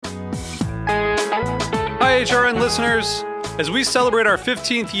HRN listeners. As we celebrate our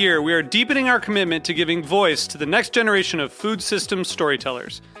 15th year, we are deepening our commitment to giving voice to the next generation of food systems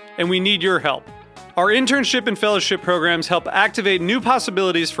storytellers, and we need your help. Our internship and fellowship programs help activate new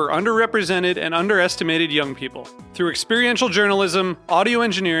possibilities for underrepresented and underestimated young people through experiential journalism, audio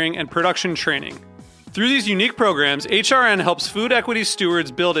engineering, and production training. Through these unique programs, HRN helps food equity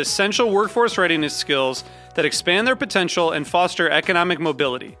stewards build essential workforce readiness skills that expand their potential and foster economic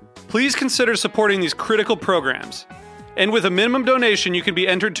mobility. Please consider supporting these critical programs. And with a minimum donation, you can be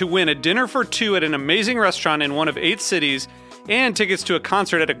entered to win a dinner for two at an amazing restaurant in one of 8 cities and tickets to a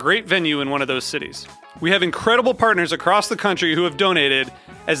concert at a great venue in one of those cities. We have incredible partners across the country who have donated,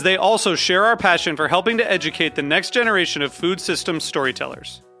 as they also share our passion for helping to educate the next generation of food systems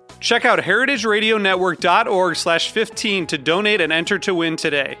storytellers. Check out heritageradionetwork.org/15 to donate and enter to win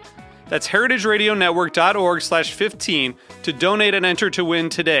today. That's heritageradionetwork.org/15 to donate and enter to win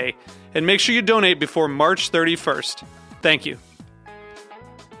today. And make sure you donate before March 31st. Thank you.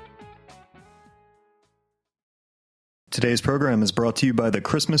 Today's program is brought to you by the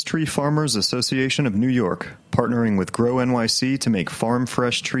Christmas Tree Farmers Association of New York, partnering with Grow NYC to make farm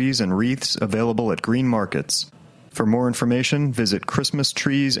fresh trees and wreaths available at green markets. For more information, visit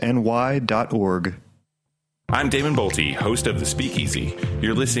christmastreesny.org. I'm Damon Bolte, host of The Speakeasy.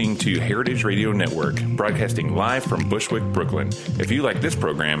 You're listening to Heritage Radio Network, broadcasting live from Bushwick, Brooklyn. If you like this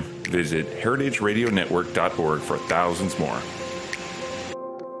program, visit heritageradionetwork.org for thousands more.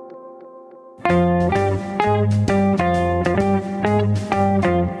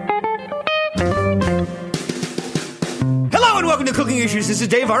 Hello and welcome to Cooking Issues. This is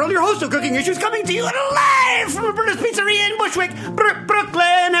Dave Arnold, your host of Cooking Issues, coming to you live from Roberta's Pizzeria in Bushwick,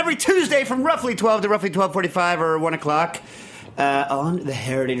 Brooklyn, every Tuesday from roughly 12 to roughly 12:45 or 1 o'clock on the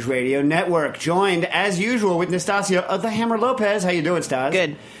Heritage Radio Network. Joined, as usual, with Nastasia of the Hammer Lopez. How you doing, Stas?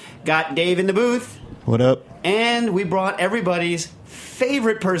 Good. Got Dave in the booth. What up? And we brought everybody's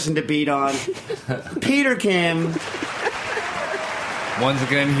favorite person to beat on, Peter Kim. Once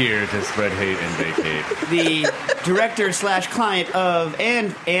again here to spread hate and vacate. The director/client of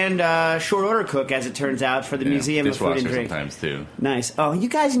and short order cook, as it turns out, for the Museum of Food and Drink. Sometimes too. Nice. Oh, you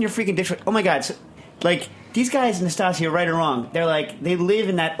guys in your freaking dishwasher! Oh my God! So, like these guys, Nastasia, right or wrong, they live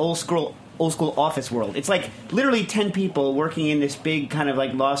in that old school office world. It's like literally 10 people working in this big kind of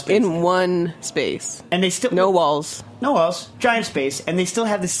like law space in one space, and they still no walls, giant space, and they still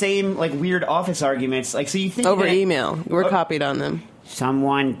have the same like weird office arguments. Like so, you think over email, we're copied on them.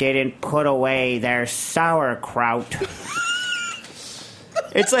 Someone didn't put away their sauerkraut.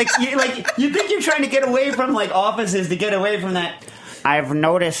 It's like you think you're trying to get away from like offices to get away from that. I've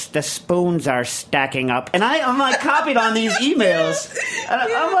noticed the spoons are stacking up, and I'm like copied on these emails.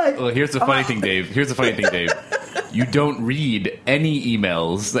 I'm like, well, here's the funny thing, Dave. You don't read any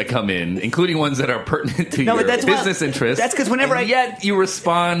emails that come in, including ones that are pertinent to your business interests. That's because whenever yet you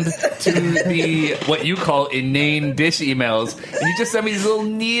respond to the what you call inane dish emails, and you just send me these little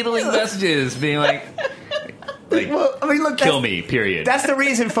needling messages, being like, well, I mean, look, kill me, period. That's the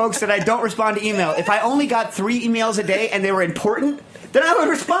reason, folks, that I don't respond to email. If I only got 3 emails a day and they were important, then I would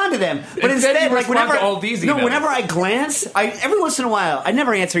respond to them. But instead like whenever all these emails. No, whenever I glance, every once in a while, I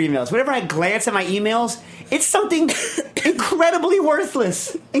never answer emails. Whenever I glance at my emails, it's something incredibly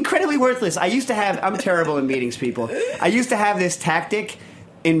worthless. Incredibly worthless. I'm terrible in meetings, people. I used to have this tactic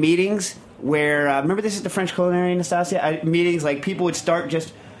in meetings where, remember this is the French culinary, Nastasia? Meetings, like people would start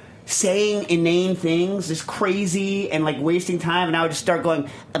just saying inane things, just crazy and like wasting time, and I would just start going,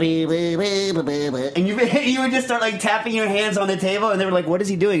 and you would just start like tapping your hands on the table, and they were like, "What is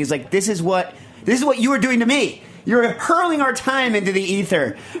he doing?" He's like, "This is what you were doing to me. You're hurling our time into the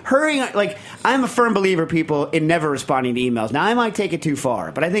ether." Like I'm a firm believer, people, in never responding to emails. Now I might take it too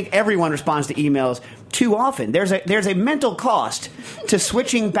far, but I think everyone responds to emails too often. There's a mental cost to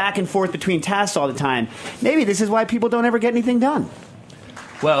switching back and forth between tasks all the time. Maybe this is why people don't ever get anything done.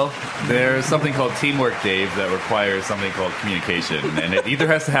 Well, there's something called teamwork, Dave, that requires something called communication. And it either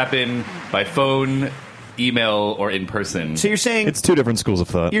has to happen by phone, email, or in person. So you're saying... It's 2 different schools of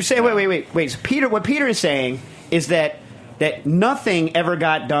thought. You're saying... Wait. So what Peter is saying is that nothing ever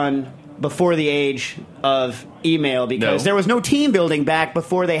got done before the age of email because there was no team building back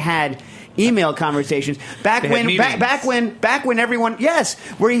before they had email conversations. Back when everyone... Yes,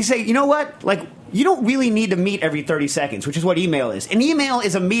 where you say, you know what? Like... You don't really need to meet every 30 seconds, which is what email is. An email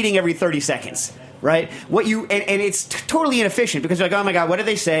is a meeting every 30 seconds, right? And it's totally inefficient because you're like, oh my God, what did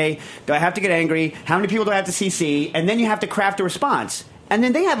they say? Do I have to get angry? How many people do I have to CC? And then you have to craft a response. And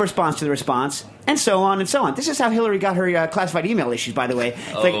then they have a response to the response, and so on and so on. This is how Hillary got her classified email issues, by the way.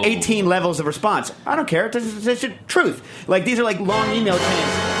 It's like 18 levels of response. I don't care. It's the truth. Like, these are like long email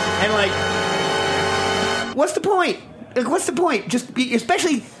chains. And like... What's the point? Like, what's the point?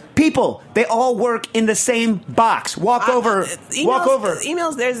 Especially people, they all work in the same box. Walk over.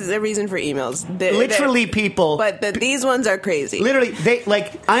 Emails. There's a reason for emails. Literally, people. But these ones are crazy. Literally,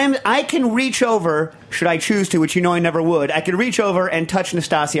 I can reach over, should I choose to, which you know I never would. I could reach over and touch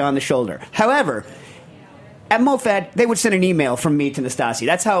Nastasia on the shoulder. However, at MoFad, they would send an email from me to Nastasia.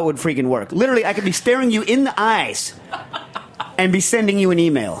 That's how it would freaking work. Literally, I could be staring you in the eyes and be sending you an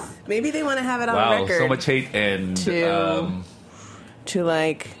email. Maybe they want to have it on Wow, record. so much hate and to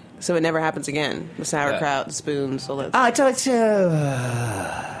like, so it never happens again. The sauerkraut, the spoons, all that.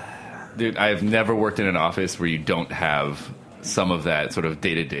 Dude, I've never worked in an office where you don't have some of that sort of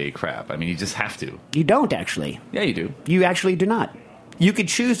day-to-day crap. I mean, you just have to. You don't, actually. Yeah, you do. You actually do not. You could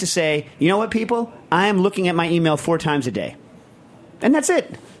choose to say, you know what, people? I am looking at my email 4 times a day. And that's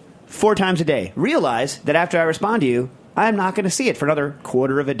it. 4 times a day. Realize that after I respond to you, I'm not going to see it for another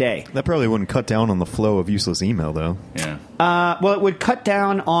quarter of a day. That probably wouldn't cut down on the flow of useless email, though. Yeah. Well, it would cut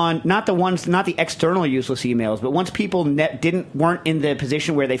down on not the external useless emails, but once people weren't in the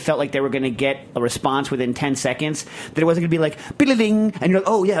position where they felt like they were going to get a response within 10 seconds, that it wasn't going to be like, biddling, and you're like,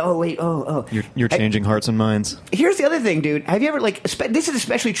 oh, yeah, oh, wait, oh. You're changing hearts and minds. Here's the other thing, dude. Have you ever, this is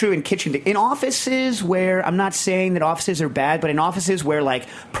especially true in in offices where, I'm not saying that offices are bad, but in offices where,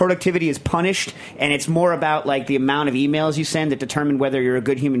 productivity is punished, and it's more about, the amount of emails you send that determine whether you're a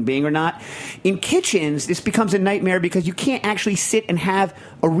good human being or not. In kitchens, this becomes a nightmare because you can't actually sit and have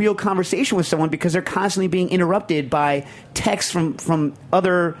a real conversation with someone because they're constantly being interrupted by texts from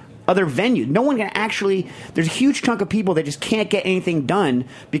other venues. No one can actually. There's a huge chunk of people that just can't get anything done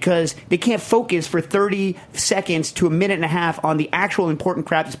because they can't focus for 30 seconds to a minute and a half on the actual important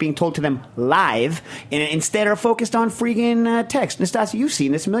crap that's being told to them live, and instead are focused on freaking text. Nastasia, you've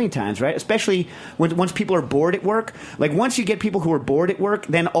seen this a million times, right? Especially once people are bored at work. Once you get people who are bored at work,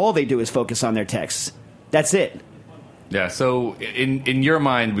 then all they do is focus on their texts. That's it. Yeah, so in your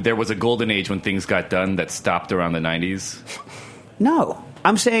mind, there was a golden age when things got done that stopped around the 90s? No.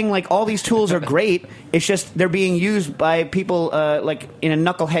 I'm saying, all these tools are great. It's just they're being used by people, in a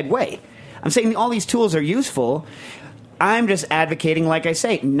knucklehead way. I'm saying all these tools are useful. I'm just advocating, like I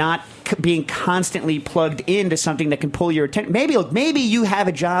say, not being constantly plugged into something that can pull your attention. Maybe you have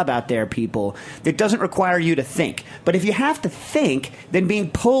a job out there, people, that doesn't require you to think. But if you have to think, then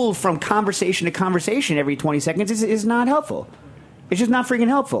being pulled from conversation to conversation every 20 seconds is not helpful. It's just not freaking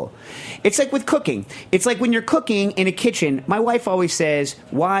helpful. It's like with cooking. It's like when you're cooking in a kitchen, my wife always says,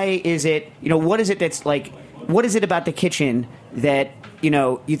 why is it, what is it about the kitchen that,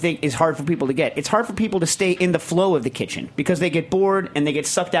 you think is hard for people to get? It's hard for people to stay in the flow of the kitchen because they get bored and they get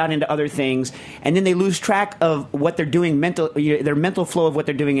sucked out into other things, and then they lose track of what they're doing, their mental flow of what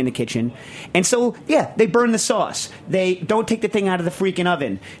they're doing in the kitchen. And so, yeah, they burn the sauce. They don't take the thing out of the freaking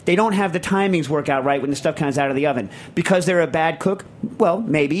oven. They don't have the timings work out right when the stuff comes out of the oven. Because they're a bad cook? Well,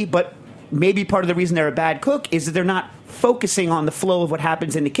 maybe, but maybe part of the reason they're a bad cook is that they're not focusing on the flow of what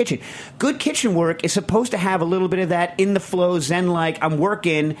happens in the kitchen. Good kitchen work is supposed to have a little bit of that in the flow, zen-like, I'm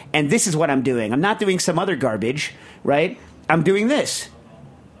working, and this is what I'm doing. I'm not doing some other garbage, right? I'm doing this.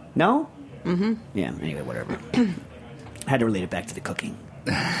 No? Mm-hmm. Yeah, anyway, whatever. Had to relate it back to the cooking.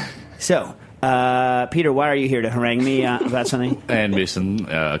 So, Peter, why are you here? To harangue me about something? And mission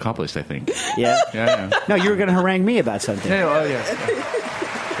accomplished, I think. Yeah? Yeah. No, you were going to harangue me about something. Yeah, well, yeah.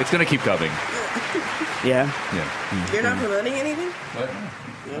 It's going to keep coming. Yeah? Yeah. You're not promoting anything?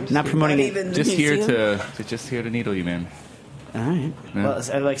 What? Not promoting it. even Just here museum? to needle you, man. All right. Yeah.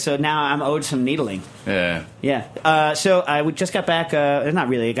 Well, so now I'm owed some needling. Yeah. Yeah. So I just got back. Not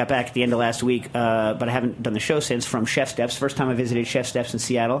really. I got back at the end of last week, but I haven't done the show since. From Chef Steps. First time I visited Chef Steps in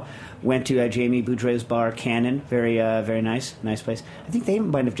Seattle. Went to Jamie Boudreau's bar, Cannon. Very, very nice place. I think they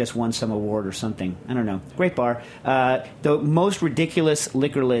might have just won some award or something. I don't know. Great bar. The most ridiculous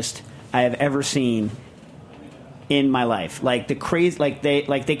liquor list I have ever seen in my life. The crazy,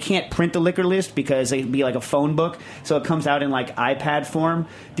 they can't print the liquor list because it'd be like a phone book, so it comes out in iPad form.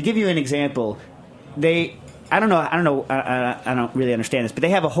 To give you an example, I don't really understand this, but they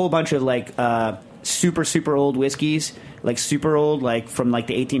have a whole bunch of super old whiskeys, super old, from the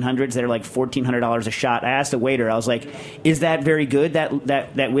 1800s. They're $1,400 a shot. I asked the waiter, I was like, "Is that very good?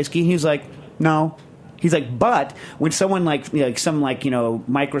 That whiskey?" And he was like, "No." He's like, but when someone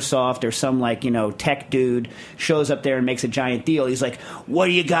Microsoft or some tech dude shows up there and makes a giant deal, he's like, what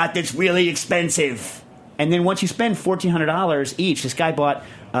do you got that's really expensive? And then once you spend $1,400 each, this guy bought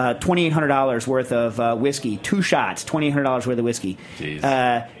 $2,800 worth of whiskey, 2 shots, $2,800 worth of whiskey. Jeez.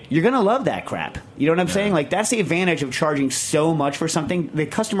 you're going to love that crap. You know what I'm saying? Like, that's the advantage of charging so much for something. The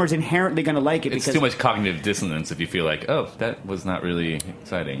customer's inherently going to like it. It's because too much cognitive dissonance if you feel like, oh, that was not really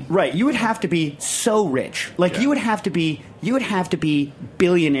exciting. Right. You would have to be so rich. Like, you would have to be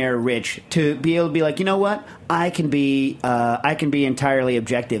billionaire rich to be able to be like, you know what? I can be entirely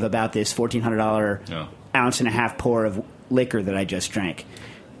objective about this $1,400 ounce and a half pour of liquor that I just drank.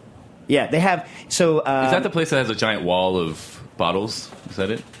 Yeah, they have. So is that the place that has a giant wall of bottles? Is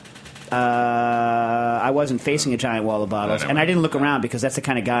that it? I wasn't facing a giant wall of bottles, and I didn't look around because that's the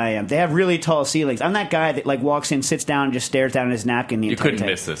kind of guy I am. They have really tall ceilings. I'm that guy that like walks in, sits down, and just stares down at his napkin. You couldn't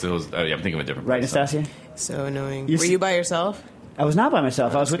miss this. It was. I'm thinking of a different. Right, place, Nastasia? So annoying. Were you by yourself? I was not by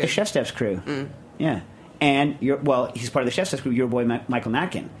myself. I was with good. the Chef Steps crew. Yeah, and he's part of the Chef Steps crew. Your boy Michael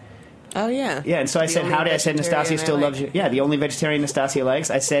Matkin. Oh yeah. Yeah, and so I said, "Howdy." I said, "Nastasia still loves you." Yeah, the only vegetarian Nastasia likes.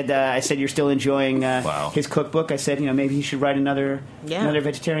 I said, "You're still enjoying his cookbook." I said, maybe he should write another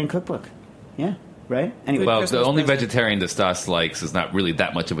vegetarian cookbook. Yeah, right. Anyway, well, the only vegetarian that Stas likes is not really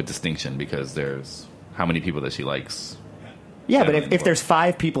that much of a distinction because there's how many people that she likes. Yeah, but if there's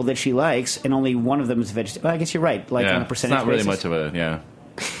 5 people that she likes and only one of them is vegetarian, well, I guess you're right. Like on a percentage it's not really basis. much of a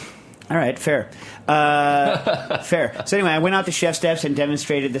All right, fair. Fair. So anyway, I went out to Chef Steps and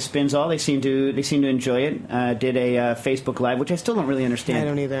demonstrated the Spinzall. They seem to enjoy it. Did a Facebook Live, which I still don't really understand. I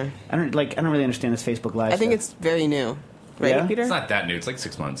don't either. I don't really understand this Facebook Live. I think stuff. it's very new, right, Peter? It's not that new. It's like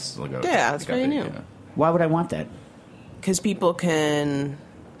 6 months ago. Yeah, it's very new. Yeah. Why would I want that? Because people can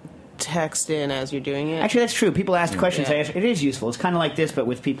text in as you're doing it. Actually, that's true. People ask questions. Yeah. It is useful. It's kind of like this, but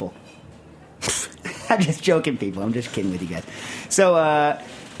with people. I'm just joking, people. I'm just kidding with you guys. So.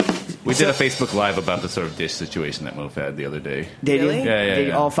 We did a Facebook Live about the sort of dish situation that Mof had the other day. Did Really? you? Yeah.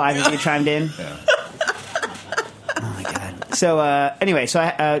 Did all 5 of you chimed in? Yeah. Oh my god. So anyway,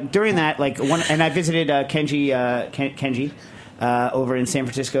 during that, and I visited Kenji over in San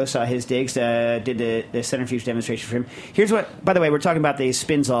Francisco. Saw his digs. Did the centrifuge demonstration for him. Here's what. By the way, we're talking about the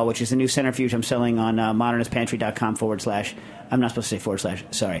Spinzall, which is the new centrifuge I'm selling on modernistpantry.com/. I'm not supposed to say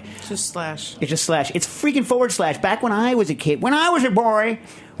 /. Sorry. It's just slash. It's just /. It's freaking /. Back when I was a kid, when I was a boy,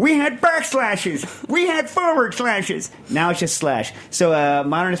 we had backslashes. We had forward slashes. Now it's just /. So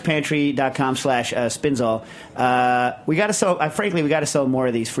modernistpantry.com/Spinzall. We got to sell. Frankly, we got to sell more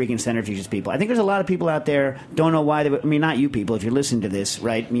of these freaking centrifuges, people. I think there's a lot of people out there don't know why they. I mean, not you people. If you're listening to this,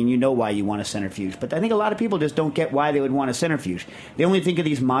 right? I mean, you know why you want a centrifuge. But I think a lot of people just don't get why they would want a centrifuge. They only think of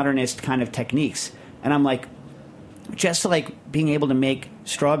these modernist kind of techniques, and I'm like. Just like being able to make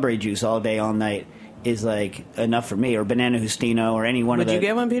strawberry juice all day, all night is like enough for me, or banana Justino, or any one of the. Would you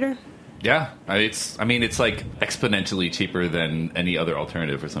get one, Peter? Yeah, it's like exponentially cheaper than any other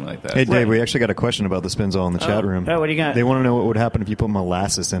alternative or something like that. Hey, Dave, we actually got a question about the Spinzall in the chat room. Oh, what do you got? They want to know what would happen if you put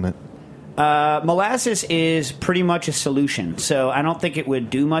molasses in it. Molasses is pretty much a solution, so I don't think it would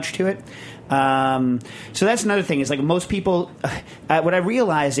do much to it. So that's another thing. Is like most people, what I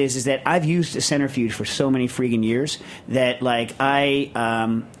realize is that I've used a centrifuge for so many freaking years that like I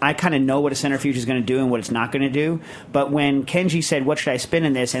kind of know what a centrifuge is going to do and what it's not going to do. But when Kenji said, "What should I spin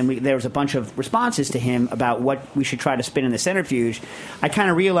in this?" and there was a bunch of responses to him about what we should try to spin in the centrifuge, I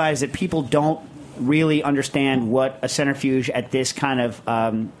kind of realized that people don't really understand what a centrifuge at this kind of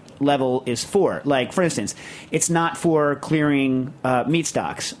level is for. Like, for instance, it's not for clearing meat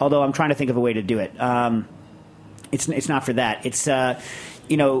stocks, although I'm trying to think of a way to do it. It's not for that. It's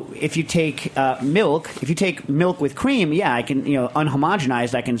if you take milk with cream, yeah, I can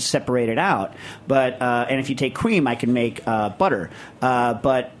unhomogenized, I can separate it out. But and if you take cream, I can make butter.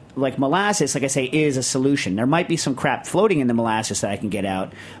 But like molasses, like I say, is a solution. There might be some crap floating in the molasses that I can get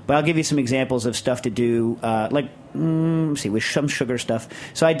out, but I'll give you some examples of stuff to do, with some sugar stuff.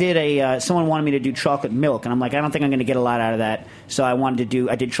 So I did someone wanted me to do chocolate milk, and I'm like, I don't think I'm going to get a lot out of that. So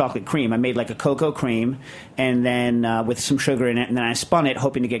I did chocolate cream. I made like a cocoa cream, and then with some sugar in it, and then I spun it,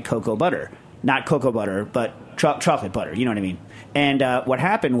 hoping to get cocoa butter. Not cocoa butter, but chocolate butter. You know what I mean? And what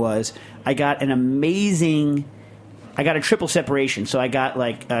happened was I got a triple separation. So I got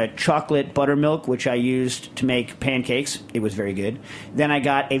like chocolate buttermilk, which I used to make pancakes. It was very good. Then I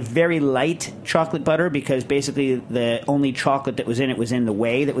got a very light chocolate butter because basically the only chocolate that was in it was in the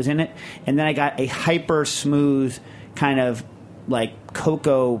whey that was in it. And then I got a hyper smooth kind of like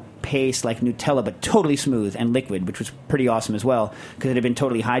cocoa paste like Nutella, but totally smooth and liquid, which was pretty awesome as well because it had been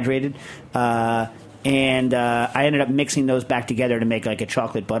totally hydrated. And I ended up mixing those back together to make like a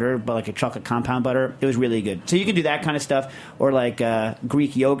chocolate butter, but like a chocolate compound butter. It was really good. So you can do that kind of stuff, or like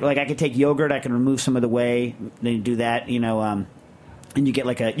Greek yogurt. Like I could take yogurt, I can remove some of the whey, then do that. And you get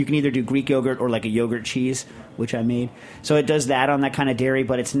you can either do Greek yogurt or like a yogurt cheese, which I made. So it does that on that kind of dairy,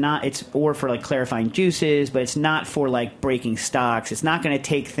 but or for like clarifying juices, but it's not for like breaking stocks. It's not going to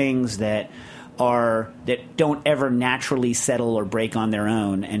take things that don't ever naturally settle or break on their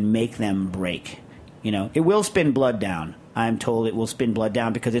own and make them break. It will spin blood down. I'm told it will spin blood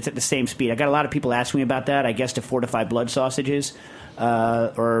down because it's at the same speed. I got a lot of people asking me about that, I guess, to fortify blood sausages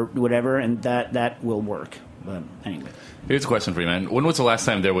or whatever, and that will work. But anyway. Here's a question for you, man. When was the last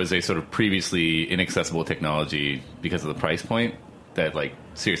time there was a sort of previously inaccessible technology because of the price point that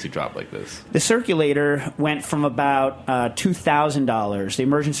seriously dropped like this? The circulator went from about $2,000. The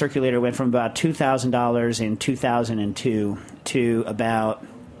immersion circulator went from about $2,000 in 2002 to about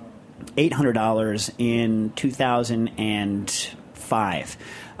 $800 in 2005.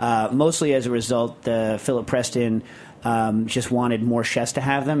 Mostly as a result, Philip Preston just wanted more chefs to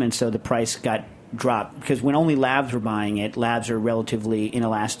have them, and so the price got dropped. Because when only labs were buying it, labs are a relatively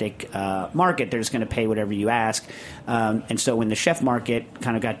inelastic market. They're just going to pay whatever you ask. And so when the chef market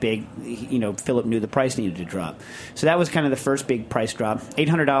kind of got big, Philip knew the price needed to drop. So that was kind of the first big price drop.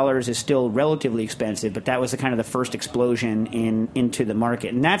 $800 is still relatively expensive, but that was the kind of the first explosion into the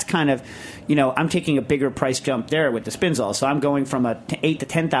market. And that's kind of, I'm taking a bigger price jump there with the Spinzall. So I'm going from a $8,000 to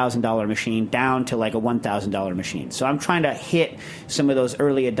 $10,000 machine down to like a $1,000 machine. So I'm trying to hit some of those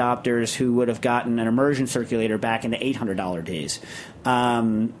early adopters who would have gotten an immersion circulator back in the $800 days.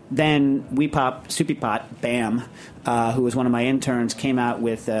 Then Soupy Pot, Bam, who was one of my interns, came out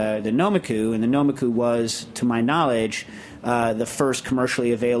with the Nomiku, and the Nomiku was, to my knowledge, the first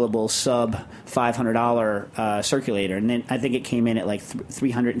commercially available sub $500 circulator, and then I think it came in at like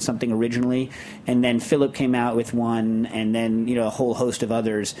 300 and something originally, and then Philip came out with one, and then a whole host of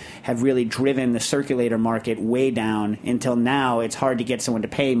others have really driven the circulator market way down until now. It's hard to get someone to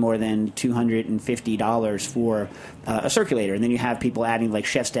pay more than $250 for a circulator, and then you have people adding like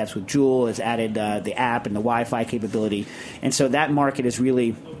Chef Steps with Joule has added the app and the Wi-Fi capability, and so that market is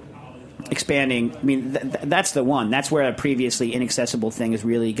really expanding. I mean, that's the one. That's where a previously inaccessible thing has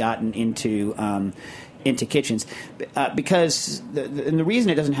really gotten into kitchens, because the reason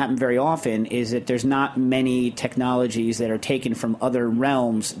it doesn't happen very often is that there's not many technologies that are taken from other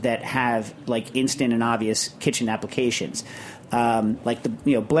realms that have like instant and obvious kitchen applications. Like the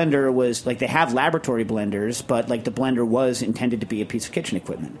blender was like, they have laboratory blenders, but like the blender was intended to be a piece of kitchen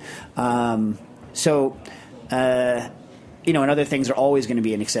equipment. And other things are always going to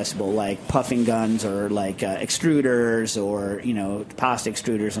be inaccessible, like puffing guns or like extruders or, pasta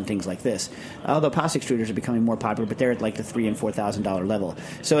extruders and things like this. Although pasta extruders are becoming more popular, but they're at like the $3,000 and $4,000 level.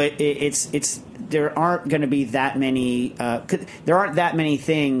 So it's there aren't going to be that many there aren't that many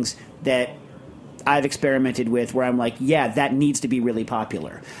things that I've experimented with where I'm like, yeah, that needs to be really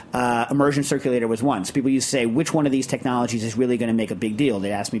popular. Immersion circulator was one. So people used to say, which one of these technologies is really going to make a big deal?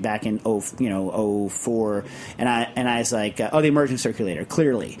 They asked me back in 04, and I was like, the immersion circulator,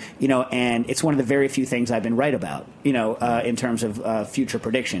 clearly, and it's one of the very few things I've been right about, in terms of future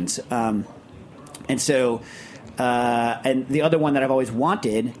predictions, and so. And the other one that I've always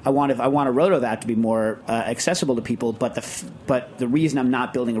wanted, I want a Rotovap to be more accessible to people. But the reason I'm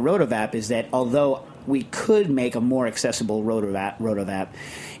not building a Rotovap is that although we could make a more accessible Rotovap,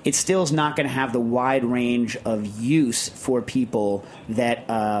 it still is not going to have the wide range of use for people that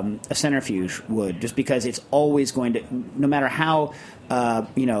a centrifuge would. Just because it's always going to, no matter how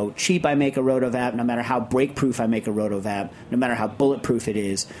cheap I make a Rotovap, no matter how break-proof I make a Rotovap, no matter how bulletproof it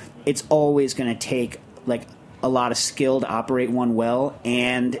is, it's always going to take like a lot of skill to operate one well,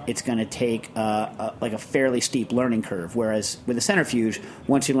 and it's going to take like a fairly steep learning curve. Whereas with a centrifuge,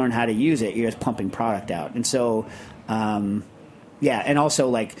 once you learn how to use it, you're just pumping product out. And so, and also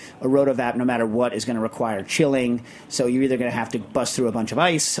like a Rotovap, no matter what, is going to require chilling. So you're either going to have to bust through a bunch of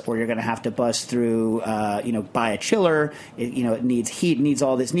ice, or you're going to have to bust through, buy a chiller. It needs heat, needs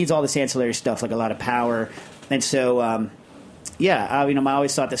all this ancillary stuff, like a lot of power, and so. I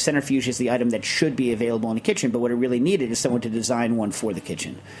always thought the centrifuge is the item that should be available in a kitchen, but what it really needed is someone to design one for the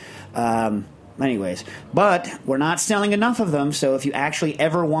kitchen. Anyways, but we're not selling enough of them, so if you actually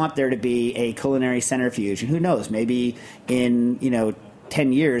ever want there to be a culinary centrifuge, and who knows, maybe in,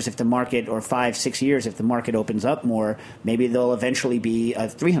 10 years, if the market, or 5-6 years, if the market opens up more, maybe there'll eventually be a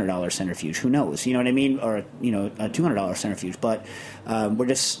 $300 centrifuge. Who knows? You know what I mean? Or, a $200 centrifuge. But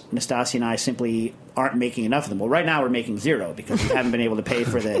Nastasia and I simply aren't making enough of them. Well, right now we're making zero because we haven't been able to pay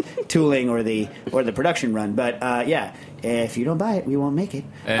for the tooling or the production run. But, if you don't buy it, we won't make it.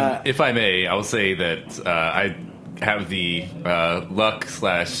 And if I may, I will say that have the luck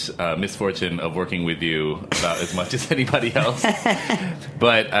 / misfortune of working with you about as much as anybody else.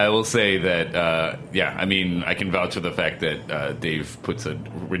 But I will say that, I mean, I can vouch for the fact that Dave puts a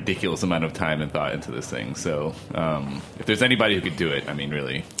ridiculous amount of time and thought into this thing. So if there's anybody who could do it, I mean,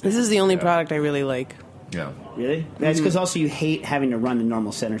 really. This is the only product I really like. Yeah. Really? That's because also you hate having to run the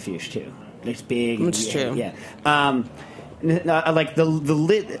normal centrifuge, too. It's big. It's true. Yeah. Like the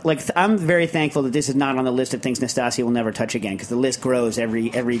list, like I'm very thankful that this is not on the list of things Nastasia will never touch again because the list grows every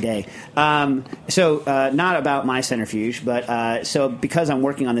day. So not about my centrifuge, but so because I'm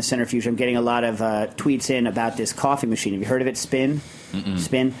working on this centrifuge, I'm getting a lot of tweets in about this coffee machine. Have you heard of it? Spin.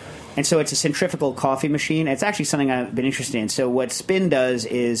 And so it's a centrifugal coffee machine. It's actually something I've been interested in. So what Spin does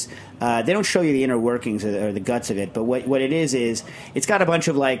is they don't show you the inner workings or the guts of it, but what it is it's got a bunch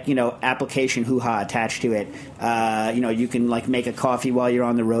of application hoo-ha attached to it. You can make a coffee while you're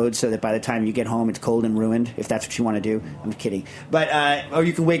on the road so that by the time you get home it's cold and ruined, if that's what you want to do. I'm kidding. But or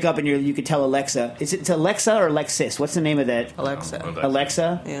you can wake up and you can tell Alexa. It's Alexa or Alexis? What's the name of that?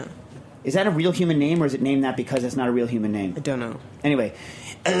 Alexa. Yeah. Is that a real human name or is it named that because it's not a real human name? I don't know. Anyway,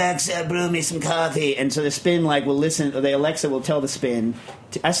 Alexa, brew me some coffee. And so the Spin will listen, or the Alexa will tell the Spin.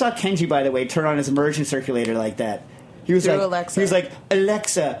 I saw Kenji, by the way, turn on his immersion circulator like that. He was Alexa. He was like,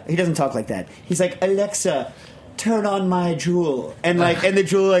 Alexa. He doesn't talk like that. He's like, Alexa, turn on my Joule. And and the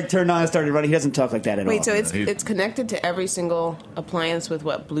Joule turned on and started running. He doesn't talk like that at all. Wait, so it's connected to every single appliance with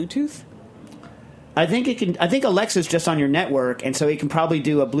what, Bluetooth? I think it can. I think Alexa's just on your network, and so it can probably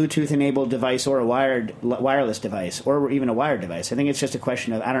do a Bluetooth-enabled device or a wireless device, or even a wired device. I think it's just a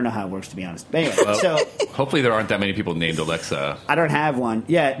question of I don't know how it works, to be honest. But anyway, so hopefully there aren't that many people named Alexa. I don't have one.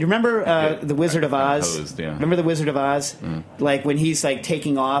 Yeah, you remember the Wizard of Oz? Remember the Wizard of Oz? Like when he's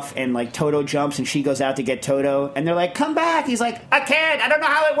taking off, and Toto jumps, and she goes out to get Toto, and they're like, "Come back!" He's like, "I can't. I don't know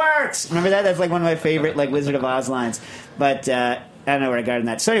how it works." Remember that? That's one of my favorite Wizard of Oz lines. But I don't know where I got in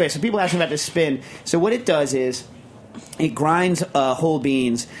that. So anyway, so people ask me about this Spin. So what it does is it grinds whole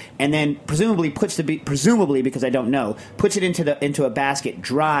beans and then presumably because I don't know, puts it into a basket,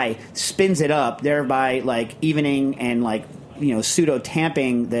 dry, spins it up, thereby evening and pseudo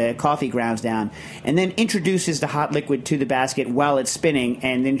tamping the coffee grounds down, and then introduces the hot liquid to the basket while it's spinning,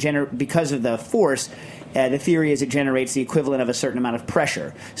 and then because of the force. The theory is it generates the equivalent of a certain amount of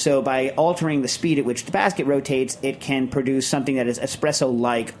pressure. So by altering the speed at which the basket rotates, it can produce something that is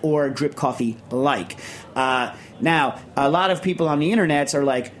espresso-like or drip coffee-like. Now, a lot of people on the internet are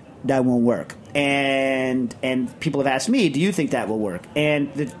like, that won't work. And people have asked me, do you think that will work?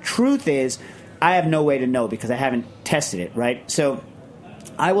 And the truth is, I have no way to know because I haven't tested it, right? So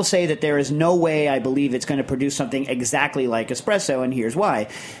I will say that there is no way I believe it's going to produce something exactly like espresso, and here's why.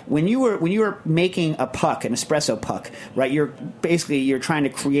 When you were making a puck, an espresso puck, right? You're trying to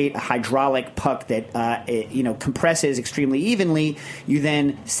create a hydraulic puck that compresses extremely evenly. You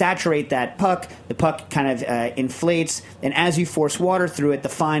then saturate that puck. The puck kind of inflates, and as you force water through it, the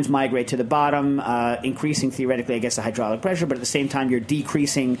fines migrate to the bottom, increasing theoretically, I guess, the hydraulic pressure. But at the same time, you're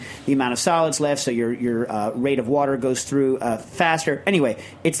decreasing the amount of solids left, so your rate of water goes through faster. Anyway.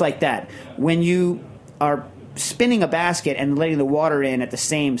 It's like that. When you are spinning a basket and letting the water in at the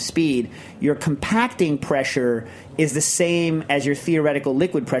same speed, your compacting pressure is the same as your theoretical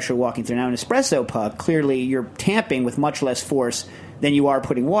liquid pressure walking through. Now, an espresso puck, clearly you're tamping with much less force than you are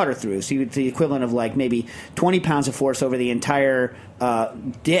putting water through. So it's the equivalent of maybe 20 pounds of force over the entire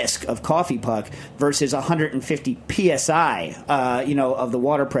disc of coffee puck versus 150 psi, of the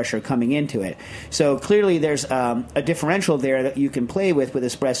water pressure coming into it. So clearly there's a differential there that you can play with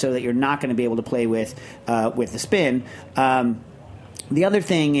espresso that you're not going to be able to play with the Spin. The other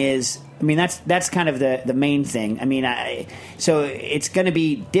thing is, that's kind of the main thing. So it's going to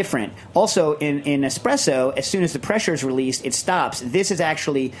be different. Also, in espresso, as soon as the pressure is released, it stops. This is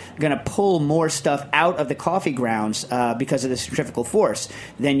actually going to pull more stuff out of the coffee grounds because of the centrifugal force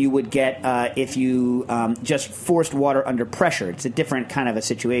than you would get if you just forced water under pressure. It's a different kind of a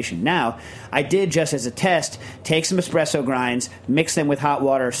situation. Now, I did, just as a test, take some espresso grinds, mix them with hot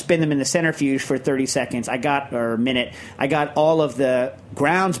water, spin them in the centrifuge for 30 seconds. or a minute. I got all of the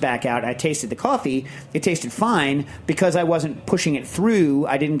grounds back out. I tasted the coffee. It tasted fine because I wasn't pushing it through.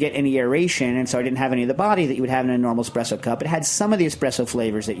 I didn't get any aeration, and so I didn't have any of the body that you would have in a normal espresso cup. It had some of the espresso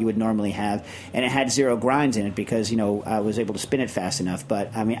flavors that you would normally have, and it had zero grinds in it because, I was able to spin it fast enough.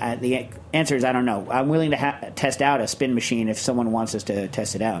 But, the answer is I don't know. I'm willing to test out a spin machine if someone wants us to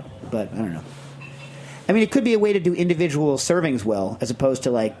test it out, but I don't know. It could be a way to do individual servings well, as opposed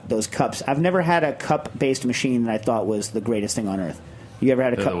to, those cups. I've never had a cup-based machine that I thought was the greatest thing on earth. You ever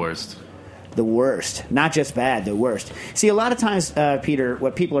had a cup? The worst. the worst. Not just bad, the worst. See, a lot of times, Peter,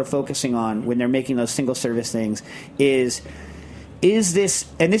 what people are focusing on when they're making those single-service things is this,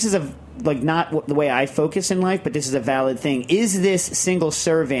 and this is not the way I focus in life, but this is a valid thing. Is this single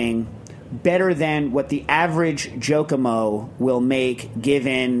serving better than what the average Jokomo will make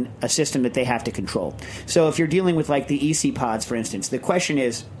given a system that they have to control? So if you're dealing with like the EC pods, for instance, the question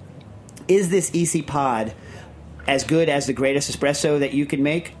is this EC pod as good as the greatest espresso that you can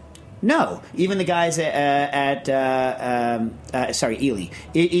make? No. Even the guys at Ely.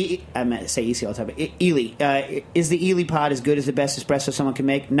 I'm going to say EC all the time. But Ely. Is the Ely pod as good as the best espresso someone can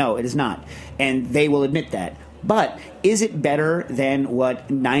make? No, it is not. And they will admit that. But is it better than what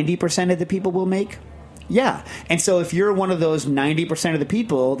 90% of the people will make? Yeah. And so if you're one of those 90% of the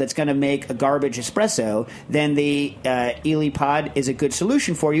people that's going to make a garbage espresso, then the Ely pod is a good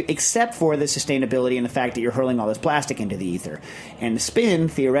solution for you, except for the sustainability and the fact that you're hurling all this plastic into the ether. And the spin,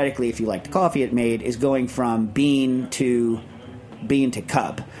 theoretically, if you like the coffee it made, is going from bean to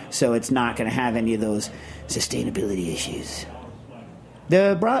cup. So it's not going to have any of those sustainability issues.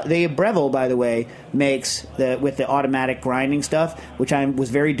 The Breville, by the way, makes with the automatic grinding stuff, which I was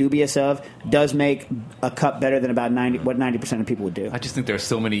very dubious of, does make a cup better than about 90% of people would do. I just think there are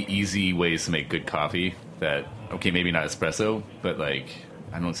so many easy ways to make good coffee that, okay, maybe not espresso, but like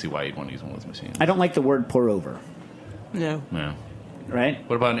I don't see why you'd want to use one of those machines. I don't like the word pour over. No. Yeah. Right?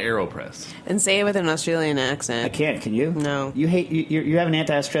 What about an AeroPress? And say it with an Australian accent. I can't. Can you? No. You hate you have an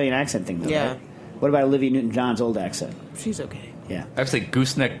anti-Australian accent thing, though. Yeah. Right? What about Olivia Newton-John's old accent? She's okay. Yeah. I have to say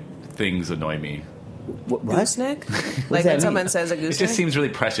gooseneck things annoy me. What? Gooseneck? that Like when mean? someone says a gooseneck? It just seems really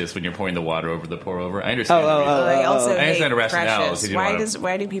precious when you're pouring the water over the pour over. I understand. I also I understand hate the rationale. precious. You don't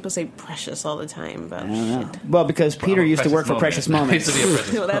Why do people say precious all the time about shit? Well, because Peter used to work for Precious Moments.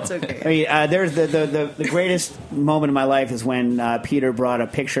 Well, that's okay. I mean, there's the greatest moment of my life is when Peter brought a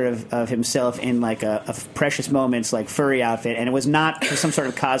picture of himself in like a Precious Moments like furry outfit, and it was not for some sort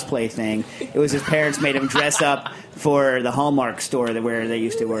of cosplay thing. It was his parents made him dress up for the Hallmark store where they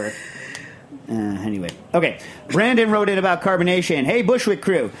used to work. Anyway. Okay. Brandon wrote in about carbonation. Hey, Bushwick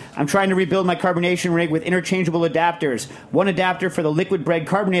crew. I'm trying to rebuild my carbonation rig with interchangeable adapters. One adapter for the liquid bread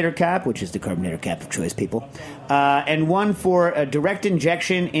carbonator cap, which is the carbonator cap of choice, people, and one for a direct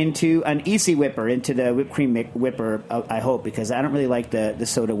injection into an EC whipper, into the whipped cream whipper, I hope, because I don't really like the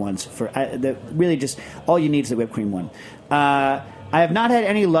soda ones. Really just all you need is the whipped cream one. I have not had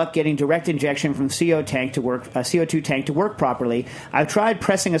any luck getting direct injection from CO2 tank to work properly. I've tried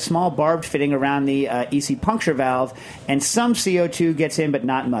pressing a small barbed fitting around the EC puncture valve, and some CO2 gets in, but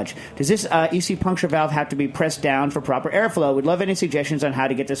not much. Does this EC puncture valve have to be pressed down for proper airflow? Would love any suggestions on how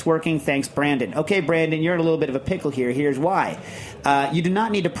to get this working. Thanks, Brandon. Okay, Brandon, you're in a little bit of a pickle here. Here's why. You do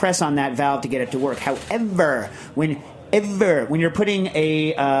not need to press on that valve to get it to work. However, when you're putting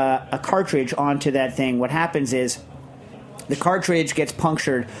a cartridge onto that thing, what happens is the cartridge gets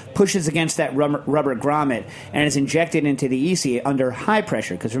punctured, pushes against that rubber grommet, and is injected into the EC under high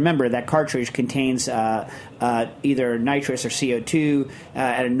pressure. Because remember, that cartridge contains either nitrous or CO2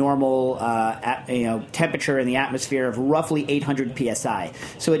 at a normal temperature in the atmosphere of roughly 800 psi.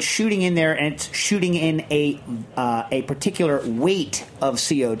 So it's shooting in there, and it's shooting in a particular weight of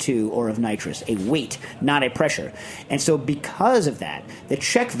CO2 or of nitrous, a weight, not a pressure. And so because of that, the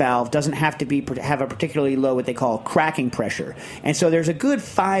check valve doesn't have a particularly low, what they call cracking pressure. And so there's a good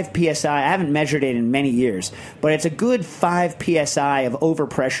 5 psi. I haven't measured it in many years, but it's a good 5 psi of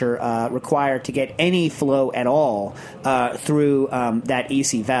overpressure required to get any flow at all through that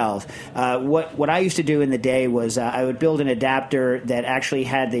EC valve. What I used to do in the day was I would build an adapter that actually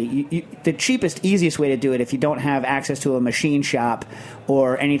had the cheapest, easiest way to do it if you don't have access to a machine shop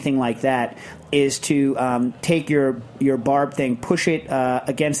or anything like that, is to take your barb thing, push it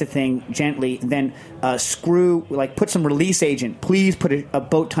against the thing gently, then screw, like put some release agent. Please put a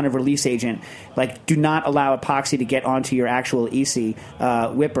boat ton of release agent. Like, do not allow epoxy to get onto your actual EC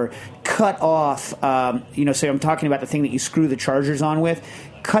whipper. Cut off, so I'm talking about the thing that you screw the chargers on with.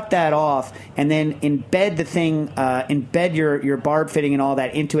 Cut that off, and then embed the thing, embed your barb fitting and all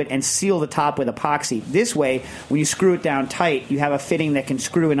that into it, and seal the top with epoxy. This way, when you screw it down tight, you have a fitting that can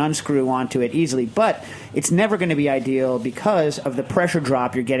screw and unscrew onto it easily. But it's never going to be ideal because of the pressure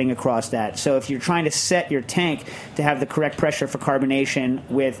drop you're getting across that. So if you're trying to set your tank to have the correct pressure for carbonation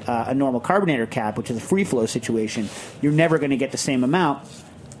with a normal carbonator cap, which is a free flow situation, you're never going to get the same amount.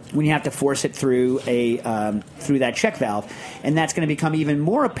 when you have to force it through through that check valve. And that's going to become even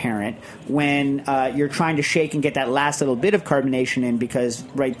more apparent when you're trying to shake and get that last little bit of carbonation in, because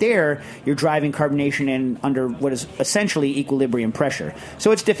right there you're driving carbonation in under what is essentially equilibrium pressure.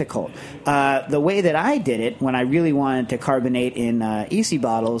 So it's difficult. The way that I did it when I really wanted to carbonate in EC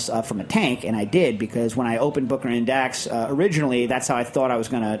bottles from a tank, and I did, because when I opened Booker and Dax originally, that's how I thought I was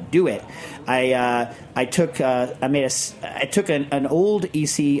going to do it. I took an old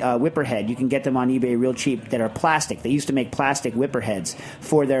EC whipper head. You can get them on eBay real cheap, that are plastic. They used to make plastic whipper heads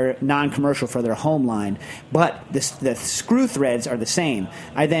for their non-commercial, for their home line, but the screw threads are the same.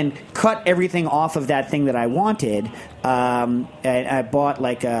 I then cut everything off of that thing that I wanted. And I bought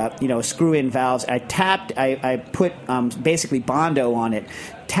like screw-in valves. I put basically Bondo on it,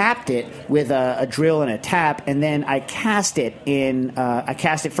 tapped it with a drill and a tap, and then I cast it in. I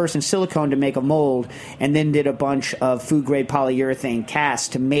cast it first in silicone to make a mold, and then did a bunch of food-grade polyurethane casts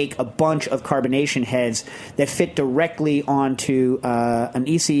to make a bunch of carbonation heads that fit directly onto an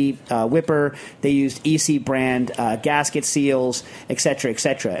EC whipper. They used EC brand gasket seals, etc.,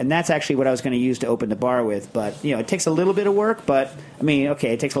 etc. And that's actually what I was going to use to open the bar with. But it takes a little bit of work. But I mean,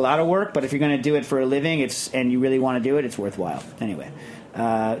 okay, it takes a lot of work. But if you're going to do it for a living, and you really want to do it, it's worthwhile. Anyway. Did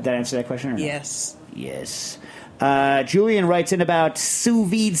that answer that question? Or no? Yes. Yes. Julian writes in about sous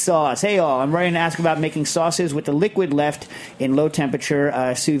vide sauce. Hey, all. I'm writing to ask about making sauces with the liquid left in low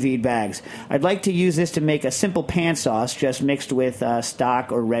temperature sous vide bags. I'd like to use this to make a simple pan sauce just mixed with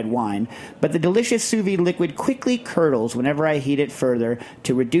stock or red wine. But the delicious sous vide liquid quickly curdles whenever I heat it further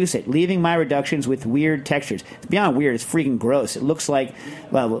to reduce it, leaving my reductions with weird textures. It's beyond weird. It's freaking gross. It looks like...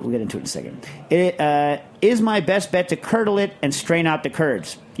 Well, we'll get into it in a second. It is my best bet to curdle it and strain out the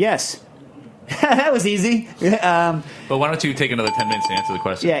curds. Yes. That was easy. But why don't you take another 10 minutes to answer the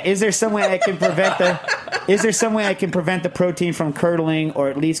question? Yeah, is there some way I can prevent the protein from curdling, or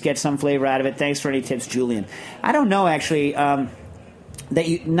at least get some flavor out of it? Thanks for any tips, Julian. I don't know, actually.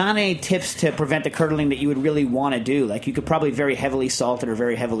 Not any tips to prevent the curdling that you would really want to do. Like, you could probably very heavily salt it or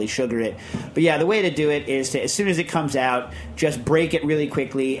very heavily sugar it. But yeah, the way to do it is to, as soon as it comes out, just break it really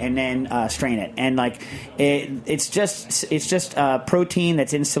quickly and then strain it. And like, it's just protein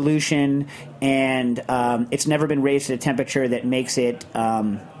that's in solution, and it's never been raised to a temperature that makes it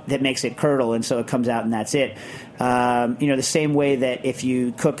curdle, and so it comes out and that's it. The same way that if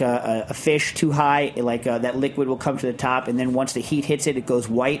you cook a fish too high, that liquid will come to the top, and then once the heat hits it, it goes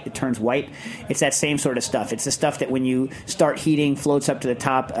white. It turns white. It's that same sort of stuff. It's the stuff that when you start heating floats up to the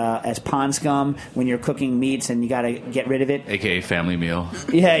top as pond scum when you're cooking meats, and you got to get rid of it. AKA family meal.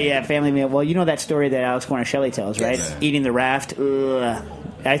 Yeah, family meal. Well, you know that story that Alex Guarnaschelli tells, right? Yes. Eating the raft. Ugh.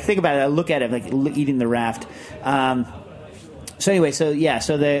 I think about it. I look at it like eating the raft. So anyway, so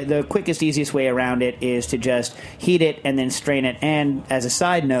the quickest, easiest way around it is to just heat it and then strain it. And as a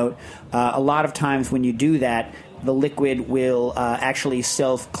side note, a lot of times when you do that, the liquid will actually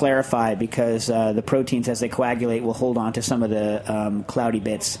self-clarify, because the proteins, as they coagulate, will hold on to some of the cloudy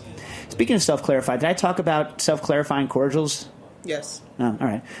bits. Speaking of self-clarify, did I talk about self-clarifying cordials? Yes. Oh, all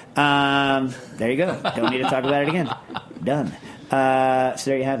right. There you go. Don't need to talk about it again. Done. So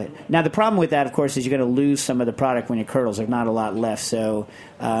there you have it. Now, the problem with that, of course, is you're going to lose some of the product when it curdles. There's not a lot left. So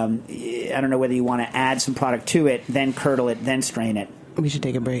I don't know whether you want to add some product to it, then curdle it, then strain it. We should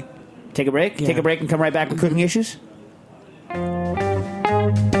take a break. Take a break? Yeah. Take a break and come right back with cooking issues?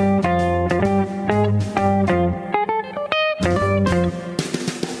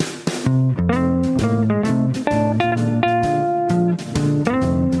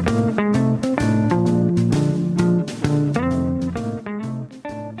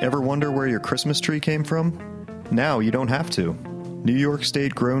 Ever wonder where your Christmas tree came from? Now you don't have to. New York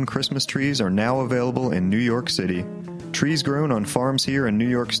State grown Christmas trees are now available in New York City. Trees grown on farms here in New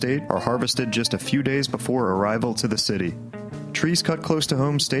York State are harvested just a few days before arrival to the city. Trees cut close to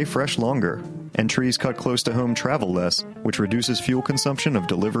home stay fresh longer, and trees cut close to home travel less, which reduces fuel consumption of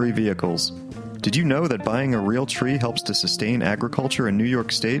delivery vehicles. Did you know that buying a real tree helps to sustain agriculture in New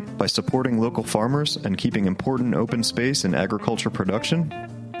York State by supporting local farmers and keeping important open space in agriculture production?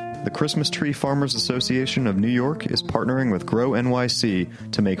 The Christmas Tree Farmers Association of New York is partnering with Grow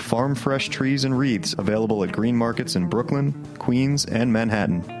NYC to make farm-fresh trees and wreaths available at green markets in Brooklyn, Queens, and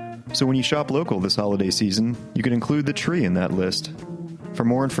Manhattan. So when you shop local this holiday season, you can include the tree in that list. For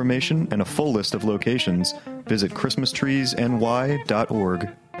more information and a full list of locations, visit ChristmasTreesNY.org.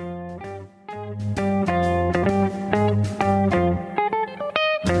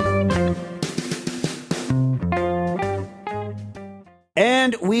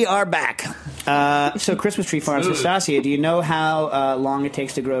 And we are back. So Christmas Tree Farms. Nastasia, do you know how long it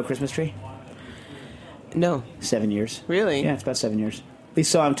takes to grow a Christmas tree? No. 7 years. Really? Yeah, it's about 7 years. We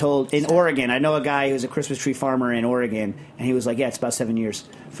saw him told in Oregon. I know a guy who's a Christmas tree farmer in Oregon, and he was like, "Yeah, it's about 7 years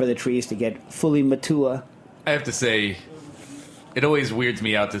for the trees to get fully mature." I have to say, it always weirds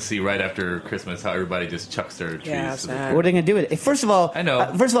me out to see right after Christmas how everybody just chucks their trees. Yeah, to the sad. What are they going to do with it? First of all, I know.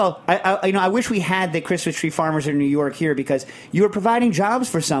 I wish we had the Christmas tree farmers in New York here because you are providing jobs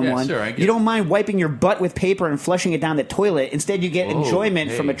for someone. Yeah, sure, I get you don't it. mind wiping your butt with paper and flushing it down the toilet. Instead, you get Whoa,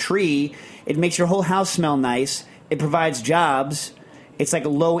 enjoyment hey. from a tree. It makes your whole house smell nice. It provides jobs. It's like a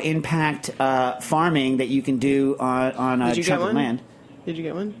low impact farming that you can do on a Did you get chunk of one? land. Did you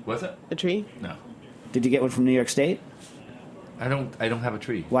get one? What's that? A tree? No, Did you get one from New York State? I don't have a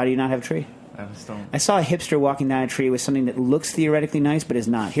tree. Why do you not have a tree? I just don't. I saw a hipster walking down a tree with something that looks theoretically nice but is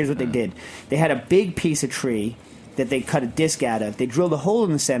not. Here's what they did. They had a big piece of tree that they cut a disc out of. They drilled a hole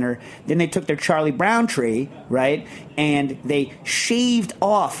in the center. Then they took their Charlie Brown tree, right, and they shaved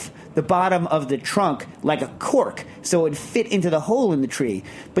off the bottom of the trunk like a cork so it would fit into the hole in the tree.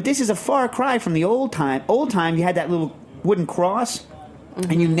 But this is a far cry from the old time. Old time, you had that little wooden cross,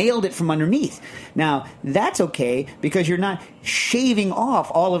 and you nailed it from underneath. Now, that's okay because you're not shaving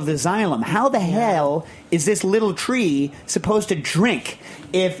off all of the xylem. How the hell is this little tree supposed to drink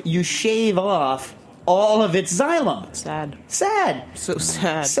if you shave off all of its xylem? Sad. Sad. So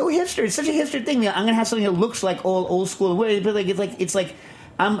sad. So hipster. It's such a hipster thing. I'm going to have something that looks like old school, but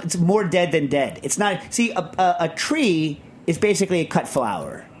it's more dead than dead. It's not. See, a tree is basically a cut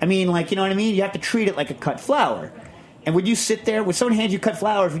flower. I mean, like, you know what I mean? You have to treat it like a cut flower. And would you sit there, when someone hands you cut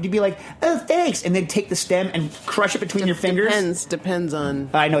flowers, would you be like, "Oh, thanks," and then take the stem and crush it between your fingers? Depends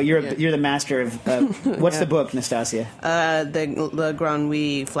on. I know you're the master of. What's the book, Nastasia? The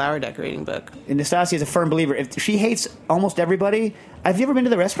Granui flower decorating book. And Nastasia is a firm believer. If she hates almost everybody, have you ever been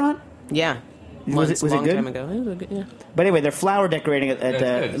to the restaurant? Yeah. Was Once, it a long good? time ago. It was good, yeah. But anyway, they're flower decorating at That's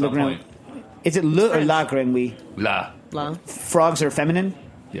good. It's Le on Grenouille. point. Is it Le or La Grenouille? La. La. Frogs are feminine?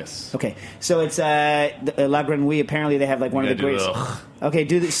 Yes. Okay, so it's La Grenouille. Apparently, they have like one of the gotta do greatest. the-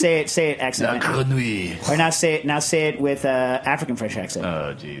 Okay, say it La accent. grenouille. Or now say it with African French accent.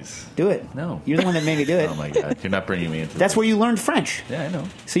 Oh, jeez. Do it. No. You're the one that made me do it. Oh my God, you're not bringing me into. That's where you learned French. Yeah, I know.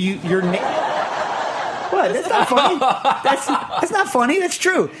 So you're. What? That's not funny. That's not funny. That's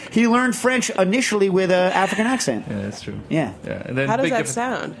true. He learned French initially with an African accent. Yeah, that's true. Yeah. Yeah. And then How does big that difference-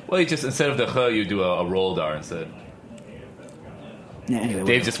 sound? Well, you just instead of the "h," you do a roll dar instead. Yeah, anyway,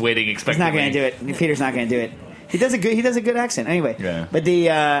 Dave's just waiting, he's expecting. not going to do it. Peter's not going to do it. He does a good accent. Anyway, Yeah. But the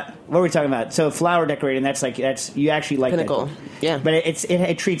what were we talking about? So flower decorating. That's you actually like Pinnacle. that. Yeah. But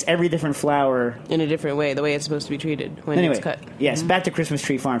it treats every different flower. In a different way, the way it's supposed to be treated when Anyway, it's cut. yes. Back to Christmas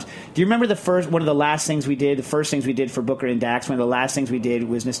Tree Farms. Do you remember one of the last things we did? The first things we did for Booker and Dax. One of the last things we did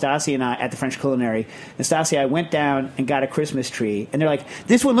was Nastasia and I at the French Culinary. Nastasia, I went down and got a Christmas tree, and they're like,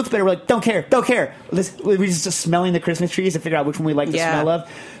 "This one looks better." We're like, "Don't care. We're just smelling the Christmas trees to figure out which one we like the Yeah. smell of.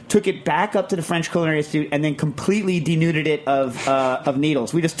 Took it back up to the French Culinary Institute and then completely denuded it of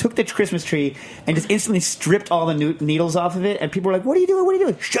needles. We just took the Christmas tree and just instantly stripped all the needles off of it. And people were like, "What are you doing? What are you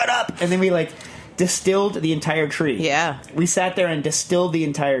doing? Shut up!" And then we distilled the entire tree. Yeah. We sat there and distilled the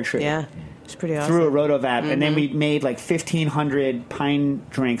entire tree. Yeah. It's pretty awesome. Through a rotovap, and then we made 1,500 pine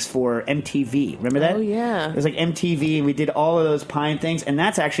drinks for MTV. Remember that? Oh, yeah. It was like MTV, and we did all of those pine things, and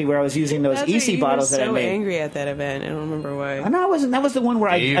that's actually where I was using those That's EC right, you bottles were that I so made. angry at that event. I don't remember why. No, I wasn't. That was the one where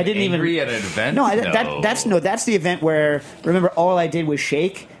Dave I didn't angry even. at an event. No, No. that's the event where remember all I did was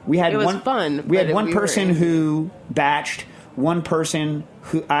shake. We had It was one fun, We had but one we were person angry. who batched, one person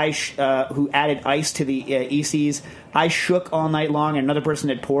who who added ice to the ECs. I shook all night long, and another person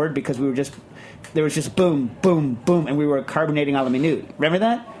had poured because there was just boom, boom, boom, and we were carbonating a la minute. Remember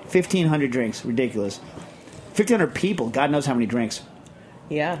that? 1,500 drinks, ridiculous. 1,500 people, God knows how many drinks.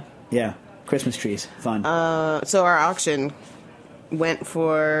 Yeah. Yeah, Christmas trees, fun. So our auction went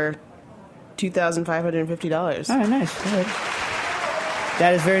for $2,550. All right, nice. All right.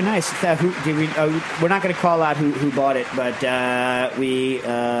 That is very nice. We're not going to call out who bought it, but we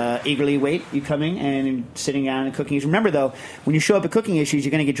eagerly wait you coming and sitting down and cooking. Remember, though, when you show up at Cooking Issues,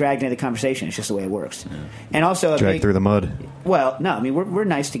 you're going to get dragged into the conversation. It's just the way it works. Yeah. And also, Drag through the mud. Well, no, I mean we're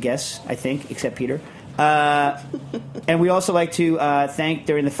nice to guests, I think, except Peter. And we also like to thank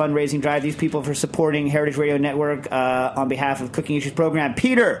during the fundraising drive these people for supporting Heritage Radio Network on behalf of Cooking Issues program.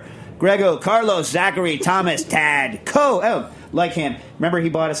 Peter, Grego, Carlos, Zachary, Thomas, Tad, like him. Remember, he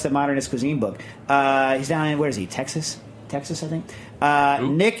bought us the Modernist Cuisine book. He's down in, where is he? Texas, I think.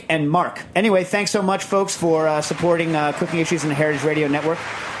 Nick and Mark. Anyway, thanks so much, folks, for supporting Cooking Issues and the Heritage Radio Network.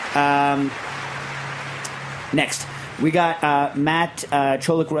 Next, We got Matt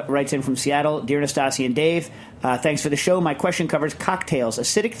Cholik writes in from Seattle. Dear Nastasia and Dave, thanks for the show. My question covers cocktails.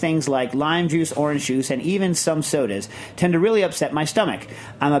 Acidic things like lime juice, orange juice, and even some sodas tend to really upset my stomach.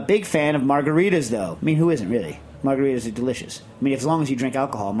 I'm a big fan of margaritas, though. I mean, who isn't really? Margaritas are delicious. I mean, as long as you drink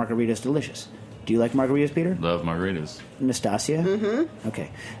alcohol, margarita's delicious. Do you like margaritas, Peter? Love margaritas. Nastasia? Mm-hmm.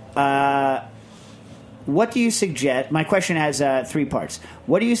 Okay. What do you suggest? My question has 3 parts.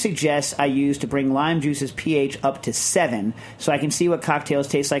 What do you suggest I use to bring lime juice's pH up to 7 so I can see what cocktails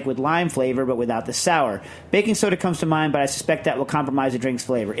taste like with lime flavor but without the sour? Baking soda comes to mind, but I suspect that will compromise the drink's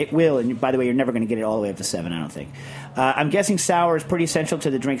flavor. It will, and by the way, you're never going to get it all the way up to 7, I don't think. I'm guessing sour is pretty essential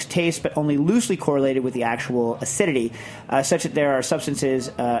to the drink's taste, but only loosely correlated with the actual acidity, such that there are substances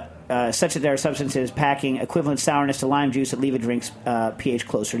packing equivalent sourness to lime juice that leave a drink's pH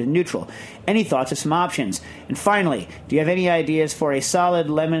closer to neutral. Any thoughts of some options? And finally, do you have any ideas for a solid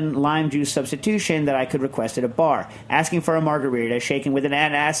lemon-lime juice substitution that I could request at a bar? Asking for a margarita shaken with an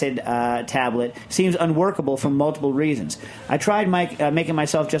antacid tablet seems unworkable for multiple reasons. I tried making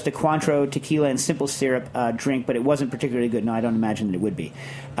myself just a Cointreau tequila and simple syrup drink, but it wasn't particularly good. No, I don't imagine that it would be.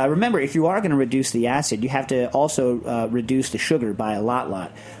 Remember, if you are going to reduce the acid, you have to also reduce the sugar by a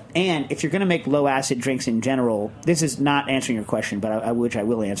lot. And if you're going to make low-acid drinks in general, this is not answering your question, but which I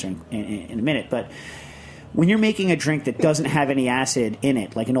will answer in a minute, but when you're making a drink that doesn't have any acid in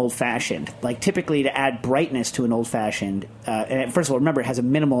it, like an old-fashioned, like typically to add brightness to an old-fashioned, and first of all, remember, it has a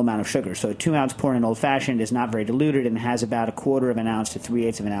minimal amount of sugar. So a 2-ounce pour in an old-fashioned is not very diluted and has about a 1/4 of an ounce to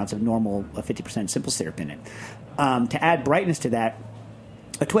 3/8 of an ounce of normal 50% simple syrup in it. To add brightness to that,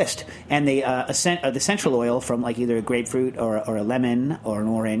 a twist, and the essential oil from like either a grapefruit or a lemon or an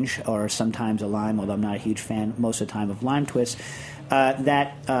orange or sometimes a lime, although I'm not a huge fan most of the time of lime twists,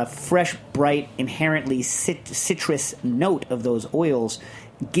 that fresh, bright, inherently citrus note of those oils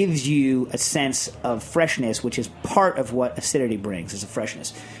gives you a sense of freshness, which is part of what acidity brings, is a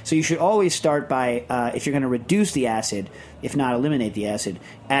freshness. So you should always start by, if you're going to reduce the acid, if not eliminate the acid,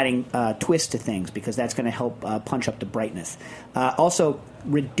 adding twist to things, because that's going to help punch up the brightness. Also,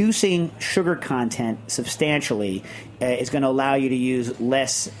 reducing sugar content substantially is going to allow you to use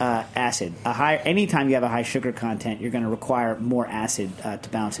less acid. Anytime you have a high sugar content, you're going to require more acid to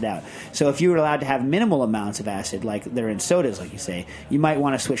balance it out. So if you were allowed to have minimal amounts of acid, like they're in sodas, like you say, you might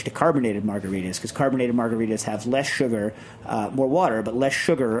want to switch to carbonated margaritas, because carbonated margaritas have less sugar, more water, but less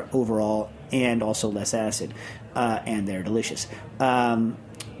sugar overall, and also less acid, and they're delicious.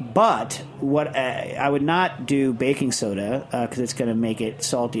 But what I would not do baking soda because it's going to make it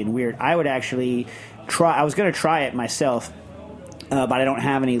salty and weird. I would actually try. I was going to try it myself, but I don't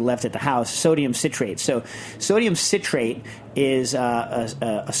have any left at the house. Sodium citrate. So sodium citrate is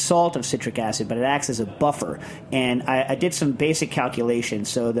a salt of citric acid, but it acts as a buffer. And I did some basic calculations.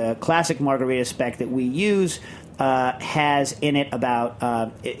 So the classic margarita spec that we use has in it about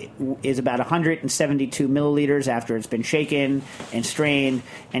 172 milliliters after it's been shaken and strained,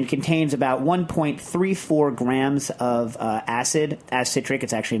 and contains about 1.34 grams of acid as citric.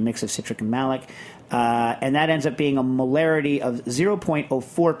 It's actually a mix of citric and malic. And that ends up being a molarity of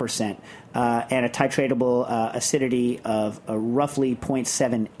 0.04% and a titratable acidity of roughly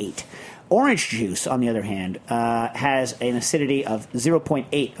 0.78. Orange juice, on the other hand, has an acidity of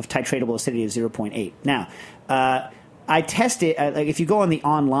 0.8, of titratable acidity of 0.8. Now, I tested, like if you go on the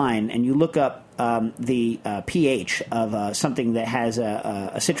online and you look up the pH of something that has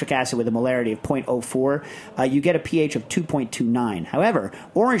a citric acid with a molarity of 0.04, you get a pH of 2.29. However,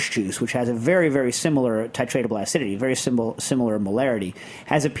 orange juice, which has a very, very similar titratable acidity, very similar molarity,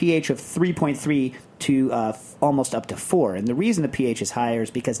 has a pH of 3.3 to almost up to 4. And the reason the pH is higher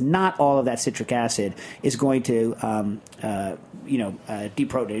is because not all of that citric acid is going to,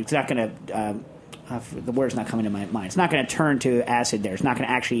 deprotonate. It's not going to... the word's not coming to my mind. It's not going to turn to acid there. It's not going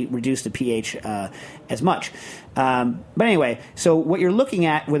to actually reduce the pH as much. But anyway, so what you're looking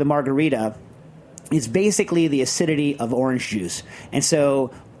at with a margarita is basically the acidity of orange juice. And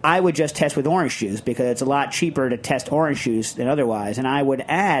so I would just test with orange juice because it's a lot cheaper to test orange juice than otherwise. And I would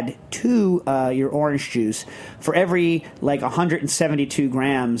add to your orange juice for every 172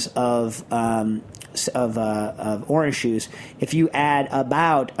 grams of orange juice, if you add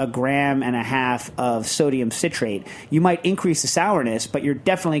about 1.5 grams of sodium citrate, you might increase the sourness, but you're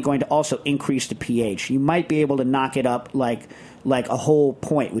definitely going to also increase the pH. You might be able to knock it up like a whole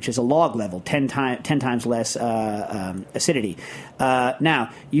point, which is a log level, 10 times less acidity.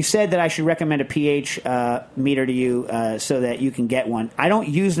 Now, you said that I should recommend a pH meter to you so that you can get one. I don't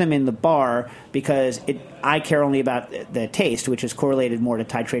use them in the bar because I care only about the taste, which is correlated more to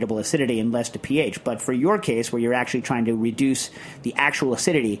titratable acidity and less to pH. But for your case, where you're actually trying to reduce the actual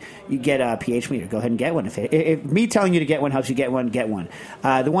acidity, you get a pH meter. Go ahead and get one. If me telling you to get one helps you get one, get one.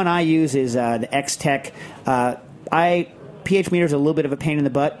 The one I use is the X-Tech. pH meter is a little bit of a pain in the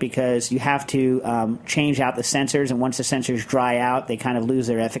butt because you have to change out the sensors, and once the sensors dry out, they kind of lose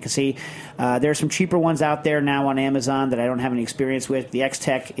their efficacy. There are some cheaper ones out there now on Amazon that I don't have any experience with. The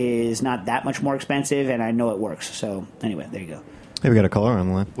X-Tech is not that much more expensive, and I know it works. So anyway, there you go. Hey, we got a caller on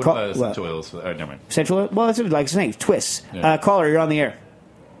the line. What about essential oils? Never mind. Essential oil? Well, it's like saying twists. Yeah. Caller, you're on the air.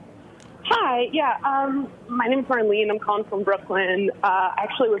 Hi, my name's Marlene. I'm calling from Brooklyn. I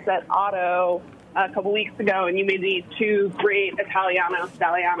actually was at Otto a couple weeks ago, and you made these 2 great Italiano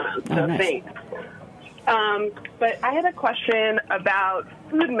Stallianos, so nice. thanks. But I had a question about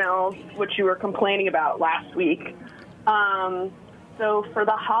food mills, which you were complaining about last week. So for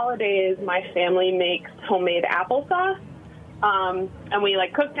the holidays, my family makes homemade applesauce, and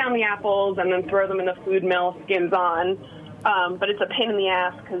we cook down the apples and then throw them in the food mill, skins on. But it's a pain in the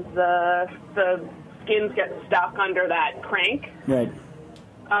ass because the skins get stuck under that crank. Right.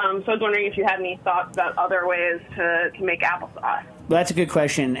 So I was wondering if you had any thoughts about other ways to make applesauce. Well, that's a good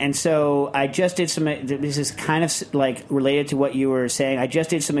question. And so I just did some, this is kind of related to what you were saying. I just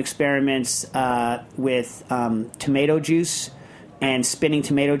did some experiments with tomato juice and spinning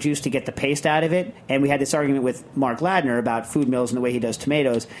tomato juice to get the paste out of it. And we had this argument with Mark Ladner about food mills and the way he does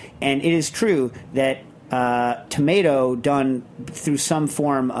tomatoes. And it is true that tomato done through some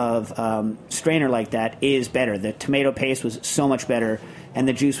form of strainer like that is better. The tomato paste was so much better, and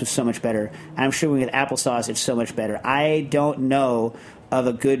the juice was so much better. And I'm sure with applesauce, it's so much better. I don't know of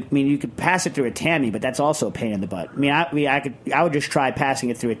a good. I mean, you could pass it through a Tammy, but that's also a pain in the butt. I would just try passing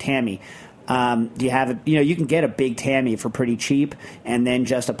it through a Tammy. Do you have you can get a big Tammy for pretty cheap, and then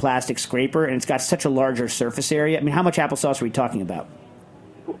just a plastic scraper, and it's got such a larger surface area. I mean, how much applesauce are we talking about?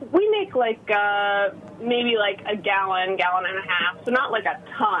 We make maybe a gallon and a half, so not a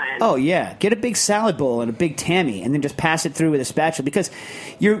ton. Oh yeah, get a big salad bowl and a big Tammy, and then just pass it through with a spatula, because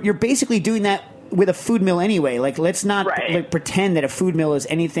you're basically doing that with a food mill anyway. Let's not pretend that a food mill is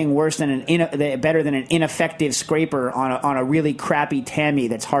anything worse than better than an ineffective scraper on a really crappy Tammy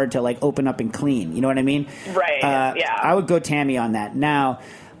that's hard to open up and clean. You know what I mean? Right. Yeah. I would go Tammy on that. Now,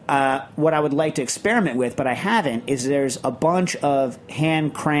 what I would like to experiment with, but I haven't, is there's a bunch of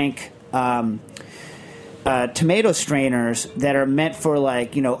hand crank tomato strainers that are meant for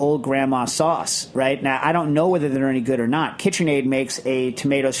old grandma sauce. Right now, I don't know whether they're any good or not. KitchenAid makes a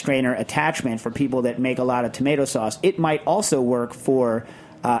tomato strainer attachment for people that make a lot of tomato sauce. It might also work for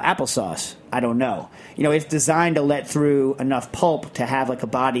applesauce. I don't know. It's designed to let through enough pulp to have a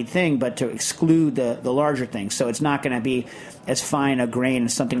bodied thing, but to exclude the larger things. So it's not going to be as fine a grain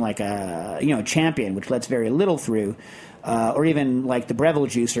as something like a Champion, which lets very little through, or even like the Breville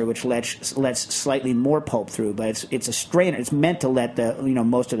juicer, which lets slightly more pulp through. But it's a strainer. It's meant to let the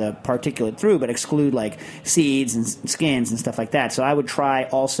most of the particulate through, but exclude seeds and skins and stuff like that. So I would try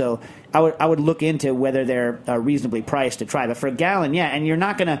also. I would look into whether they're reasonably priced to try. But for a gallon, yeah, and you're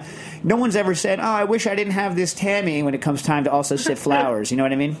not going to – no one's ever said, oh, I wish I didn't have this Tammy when it comes time to also sift flowers. You know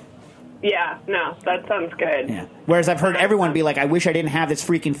what I mean? Yeah, no, that sounds good. Yeah. Whereas I've heard everyone be like, I wish I didn't have this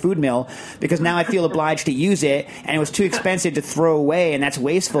freaking food mill because now I feel obliged to use it, and it was too expensive to throw away, and that's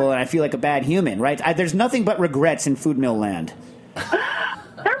wasteful, and I feel like a bad human, right? There's nothing but regrets in food mill land.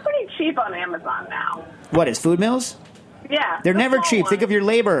 They're pretty cheap on Amazon now. What, is food mills? Yeah. They're never cheap. One. Think of your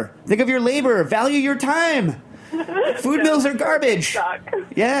labor. Value your time. Food mills are garbage.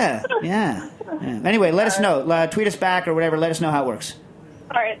 Yeah. Anyway, let us know. Tweet us back or whatever. Let us know how it works.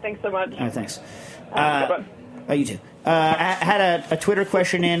 All right. Thanks so much. All right, thanks. You too. I had a Twitter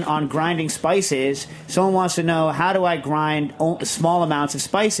question in on grinding spices. Someone wants to know, how do I grind small amounts of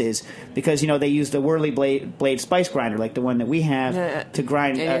spices? Because, they use the Whirly Blade spice grinder, like the one that we have, to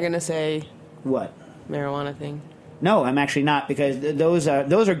grind. And you're going to say... What? Marijuana thing. No, I'm actually not, because those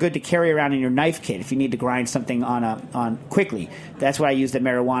are good to carry around in your knife kit if you need to grind something on quickly. That's what I use the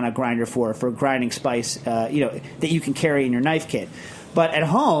marijuana grinder for grinding spice, that you can carry in your knife kit. But at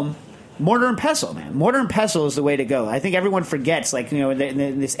home, Mortar and pestle, man. Mortar and pestle is the way to go. I think everyone forgets, like,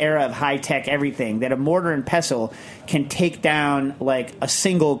 in this era of high-tech everything, that a mortar and pestle can take down, like, a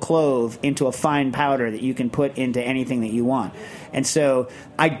single clove into a fine powder that you can put into anything that you want. And so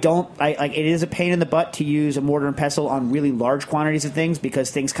it is a pain in the butt to use a mortar and pestle on really large quantities of things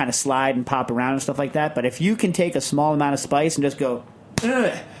because things kind of slide and pop around and stuff like that. But if you can take a small amount of spice and just go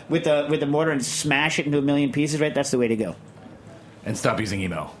with the mortar and smash it into a million pieces, right, that's the way to go. And stop using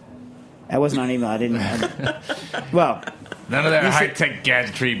email. I wasn't on email. I didn't. Well, none of that high-tech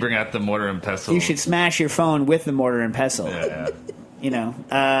gadgetry. Bring out the mortar and pestle. You should smash your phone with the mortar and pestle. Yeah.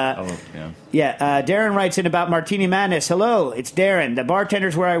 Darren writes in about Martini Madness. Hello, it's Darren. The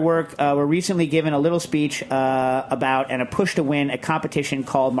bartenders where I work were recently given a little speech about and a push to win a competition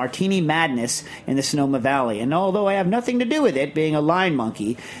called Martini Madness in the Sonoma Valley. And although I have nothing to do with it, being a line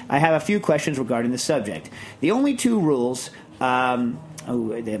monkey, I have a few questions regarding the subject. The only two rules...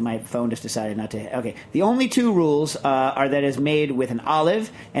 my phone just decided not to... Okay. The only two rules are that it's made with an olive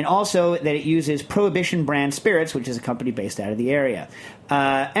and also that it uses Prohibition brand spirits, which is a company based out of the area.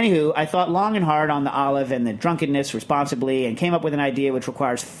 Anywho, I thought long and hard on the olive and the drunkenness responsibly and came up with an idea which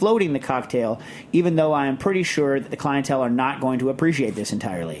requires floating the cocktail, even though I am pretty sure that the clientele are not going to appreciate this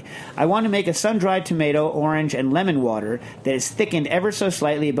entirely. I want to make a sun-dried tomato, orange, and lemon water that is thickened ever so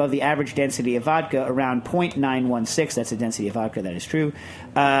slightly above the average density of vodka, around 0.916. That's the density of vodka, that is true.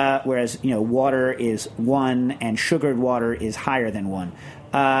 Whereas, water is 1 and sugared water is higher than 1.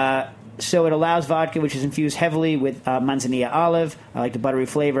 So it allows vodka, which is infused heavily with manzanilla olive, I like the buttery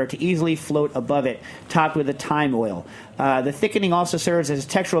flavor, to easily float above it, topped with a thyme oil. The thickening also serves as a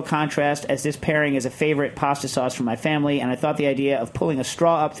textural contrast, as this pairing is a favorite pasta sauce for my family, and I thought the idea of pulling a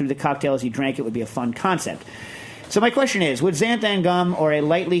straw up through the cocktail as you drank it would be a fun concept. So my question is, would xanthan gum or a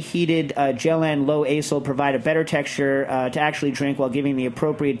lightly heated Gellan low acyl provide a better texture to actually drink while giving the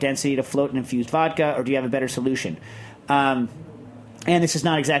appropriate density to float an infused vodka, or do you have a better solution? And this is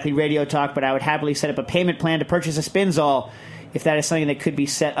not exactly radio talk, but I would happily set up a payment plan to purchase a Spinzall if that is something that could be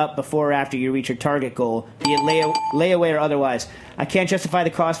set up before or after you reach your target goal, be it layaway or otherwise. I can't justify the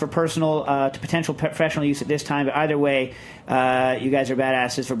cost for personal to potential professional use at this time, but either way, you guys are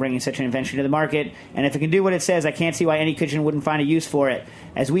badasses for bringing such an invention to the market. And if it can do what it says, I can't see why any kitchen wouldn't find a use for it.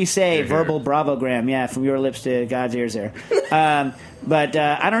 As we say, verbal bravogram. Yeah, from your lips to God's ears there. But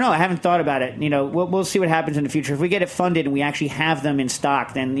I don't know. I haven't thought about it. We'll see what happens in the future. If we get it funded and we actually have them in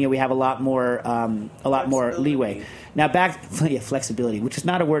stock, then we have a lot more leeway. Now back flexibility, which is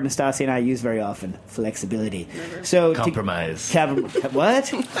not a word Nastasia and I use very often. Flexibility. Never. So compromise. What?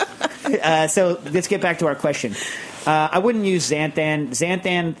 So let's get back to our question. I wouldn't use xanthan.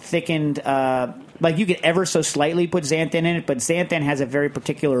 Xanthan thickened. You could ever so slightly put xanthan in it, but xanthan has a very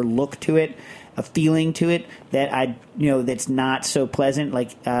particular look to it, a feeling to it that that's not so pleasant.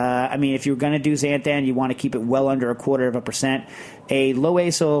 If you're going to do xanthan, you want to keep it well under 0.25%. A low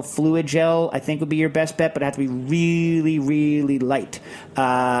acyl fluid gel, I think, would be your best bet, but it has to be really, really light.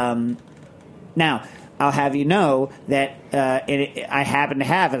 Now, I'll have you know that I happen to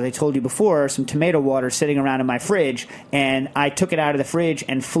have, as I told you before, some tomato water sitting around in my fridge, and I took it out of the fridge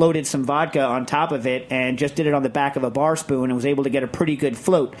and floated some vodka on top of it and just did it on the back of a bar spoon and was able to get a pretty good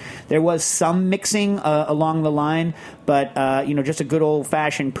float. There was some mixing along the line, but just a good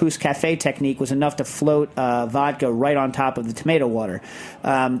old-fashioned Pousse Café technique was enough to float vodka right on top of the tomato water.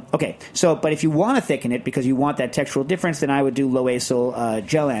 But if you want to thicken it because you want that textural difference, then I would do low acyl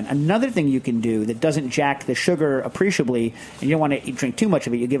Gellan. Another thing you can do that doesn't jack the sugar appreciably, and you don't want to drink too much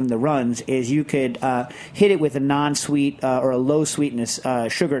of it, you give them the runs, is you could hit it with a non-sweet or a low sweetness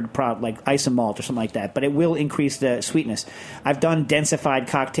sugared product like isomalt or something like that, but it will increase the sweetness. I've done densified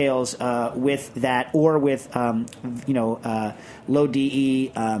cocktails with that, or with low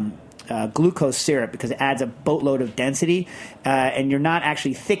DE glucose syrup, because it adds a boatload of density, and you're not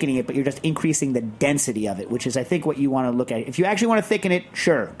actually thickening it, but you're just increasing the density of it, which is, I think, what you want to look at. If you actually want to thicken it,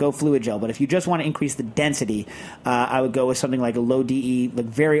 sure, go fluid gel, but if you just want to increase the density, I would go with something like a low DE,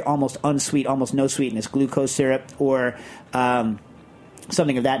 very almost unsweet, almost no sweetness, glucose syrup, or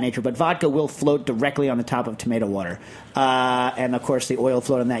something of that nature. But vodka will float directly on the top of tomato water, and of course the oil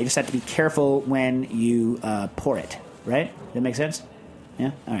float on that. You just have to be careful when you pour it, right? Does that make sense?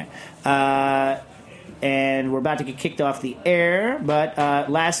 Yeah? All right. And we're about to get kicked off the air, but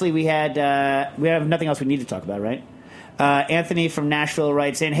lastly, we have nothing else we need to talk about, right? Anthony from Nashville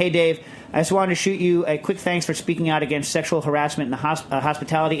writes in, "Hey, Dave, I just wanted to shoot you a quick thanks for speaking out against sexual harassment in the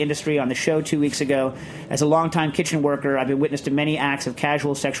hospitality industry on the show 2 weeks ago. As a longtime kitchen worker, I've been witness to many acts of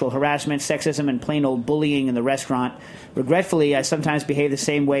casual sexual harassment, sexism, and plain old bullying in the restaurant. Regretfully, I sometimes behave the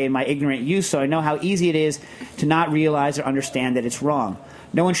same way in my ignorant youth, so I know how easy it is to not realize or understand that it's wrong.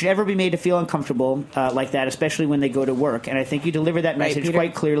 No one should ever be made to feel uncomfortable like that, especially when they go to work. And I think you deliver that message Peter?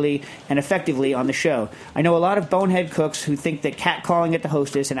 quite clearly and effectively on the show. I know a lot of bonehead cooks who think that catcalling at the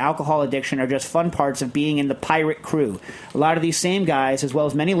hostess and alcohol addiction are just fun parts of being in the pirate crew. A lot of these same guys, as well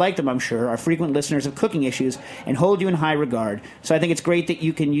as many like them, I'm sure, are frequent listeners of Cooking Issues and hold you in high regard. So I think it's great that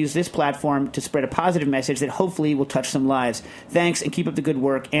you can use this platform to spread a positive message that hopefully will touch some lives. Thanks, and keep up the good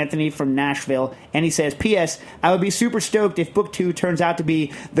work. Anthony from Nashville. And he says, P.S. I would be super stoked if Book 2 turns out to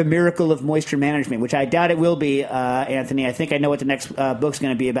be The Miracle of Moisture Management, which I doubt it will be, Anthony. I think I know what the next book's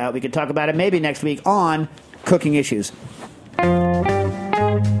going to be about. We could talk about it maybe next week on Cooking Issues.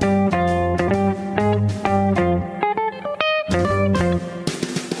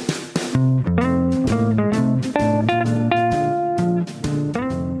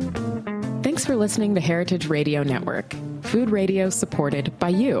 Thanks for listening to Heritage Radio Network, food radio supported by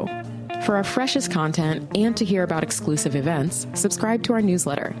you. For our freshest content and to hear about exclusive events, subscribe to our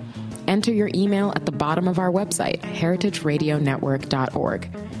newsletter. Enter your email at the bottom of our website, heritageradionetwork.org.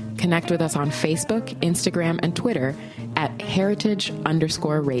 Connect with us on Facebook, Instagram, and Twitter at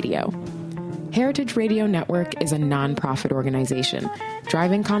heritage_radio. Heritage Radio Network is a nonprofit organization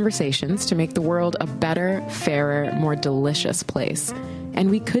driving conversations to make the world a better, fairer, more delicious place. And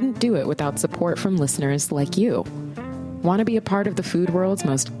we couldn't do it without support from listeners like you. Want to be a part of the food world's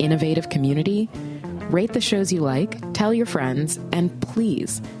most innovative community? Rate the shows you like, tell your friends, and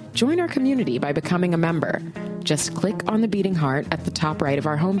please join our community by becoming a member. Just click on the beating heart at the top right of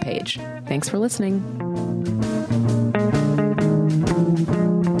our homepage. Thanks for listening.